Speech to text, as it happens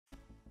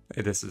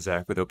Hey, this is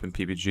Zach with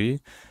Openppg,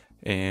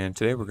 and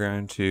today we're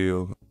going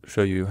to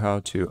show you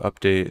how to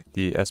update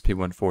the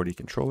Sp140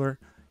 controller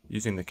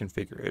using the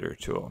configurator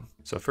tool.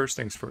 So first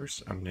things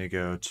first, I'm going to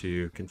go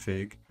to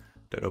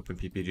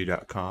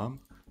config.openppg.com.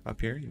 Up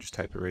here, you just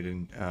type it right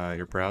in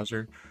your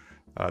browser.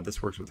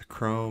 This works with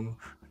Chrome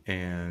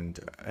and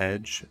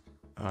Edge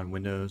on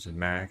Windows and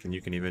Mac, and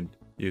you can even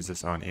use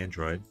this on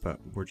Android, but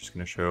we're just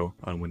going to show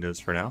on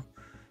Windows for now.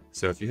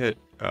 So if you hit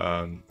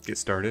get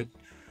started,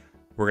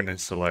 we're going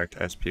to select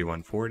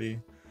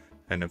Sp140,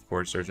 and of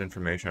course there's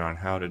information on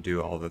how to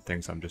do all the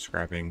things I'm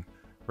describing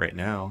right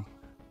now,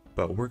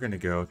 but we're going to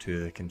go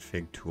to the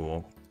config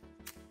tool.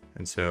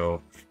 And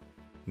so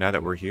now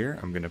that we're here,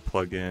 I'm going to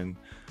plug in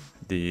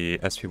the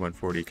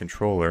Sp140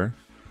 controller.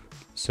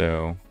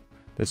 So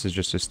this is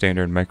just a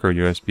standard micro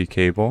USB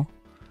cable,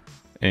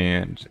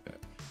 and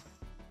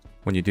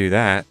when you do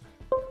that,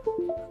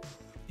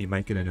 you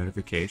might get a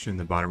notification in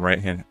the bottom right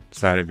hand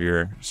side of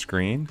your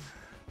screen.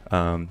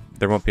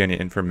 There won't be any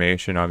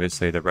information.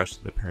 Obviously the rest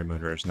of the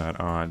paramotor is not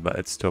on, but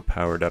it's still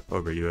powered up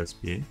over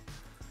USB.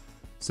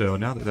 So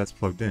now that that's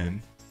plugged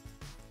in,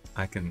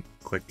 I can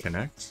click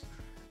connect,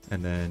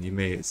 and then you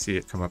may see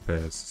it come up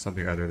as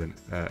something other than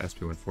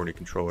Sp140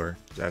 controller.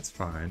 That's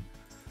fine.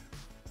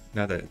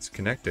 Now that it's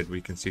connected,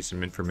 we can see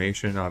some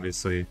information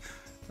obviously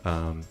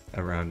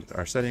around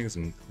our settings,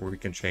 and we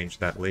can change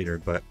that later,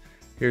 but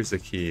here's the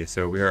key.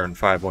 So we are in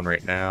 5.1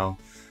 right now.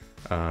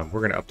 We're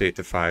going to update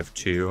to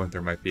 5.2.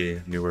 There might be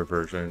newer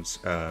versions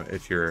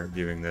if you're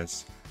viewing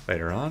this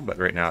later on, but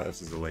right now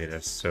this is the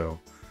latest. So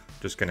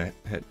just going to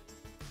hit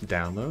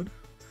download.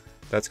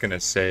 That's going to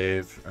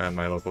save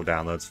my local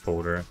downloads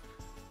folder,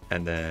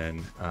 and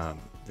then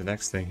the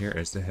next thing here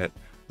is to hit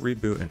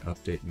reboot and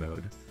update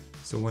mode.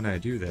 So when I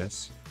do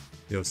this,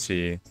 you'll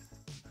see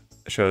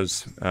it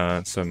shows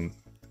some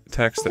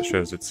text that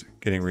shows it's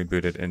getting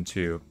rebooted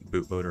into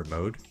bootloader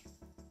mode,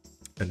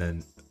 and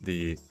then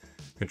the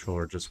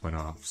controller just went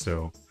off.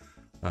 So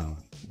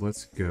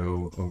let's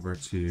go over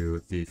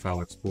to the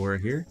file explorer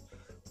here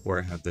where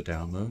I have the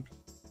download.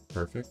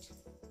 Perfect.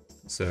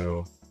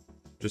 So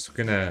just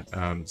gonna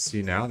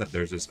see now that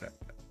there's this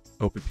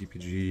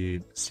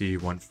Openppg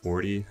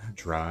Sp140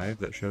 drive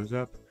that shows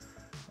up.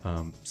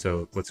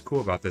 So what's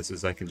cool about this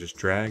is I can just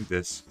drag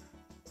this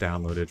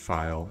downloaded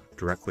file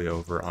directly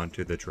over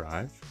onto the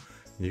drive,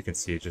 and you can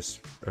see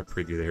just a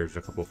preview. There's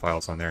a couple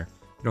files on there.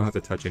 You don't have to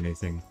touch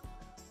anything.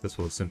 This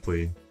will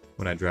simply,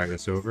 when I drag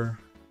this over,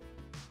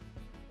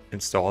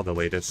 install the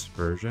latest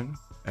version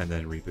and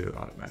then reboot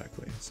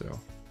automatically. So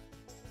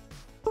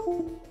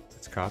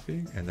let's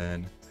copy, and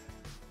then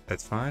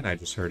that's fine. I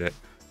just heard it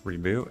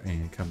reboot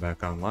and come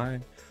back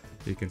online.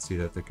 You can see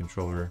that the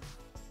controller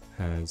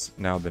has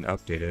now been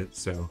updated.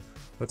 So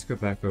let's go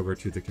back over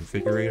to the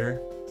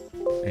configurator,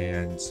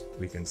 and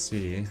we can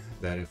see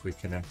that if we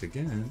connect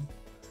again,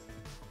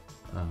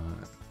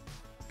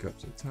 go up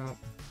to the top,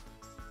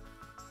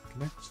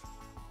 connect.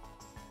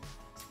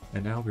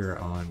 And now we're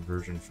on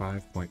version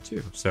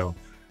 5.2. So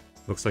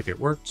looks like it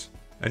worked.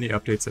 Any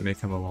updates that may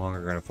come along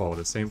are going to follow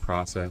the same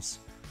process.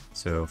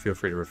 So feel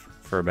free to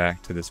refer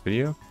back to this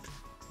video.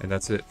 And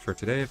that's it for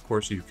today. Of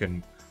course, you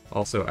can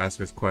also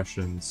ask us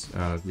questions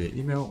via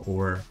email,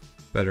 or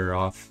better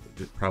off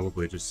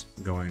probably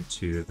just going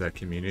to the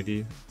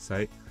community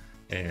site,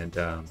 and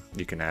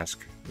you can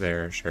ask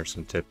there, share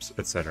some tips,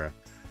 etc.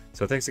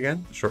 So thanks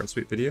again, short and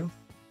sweet video.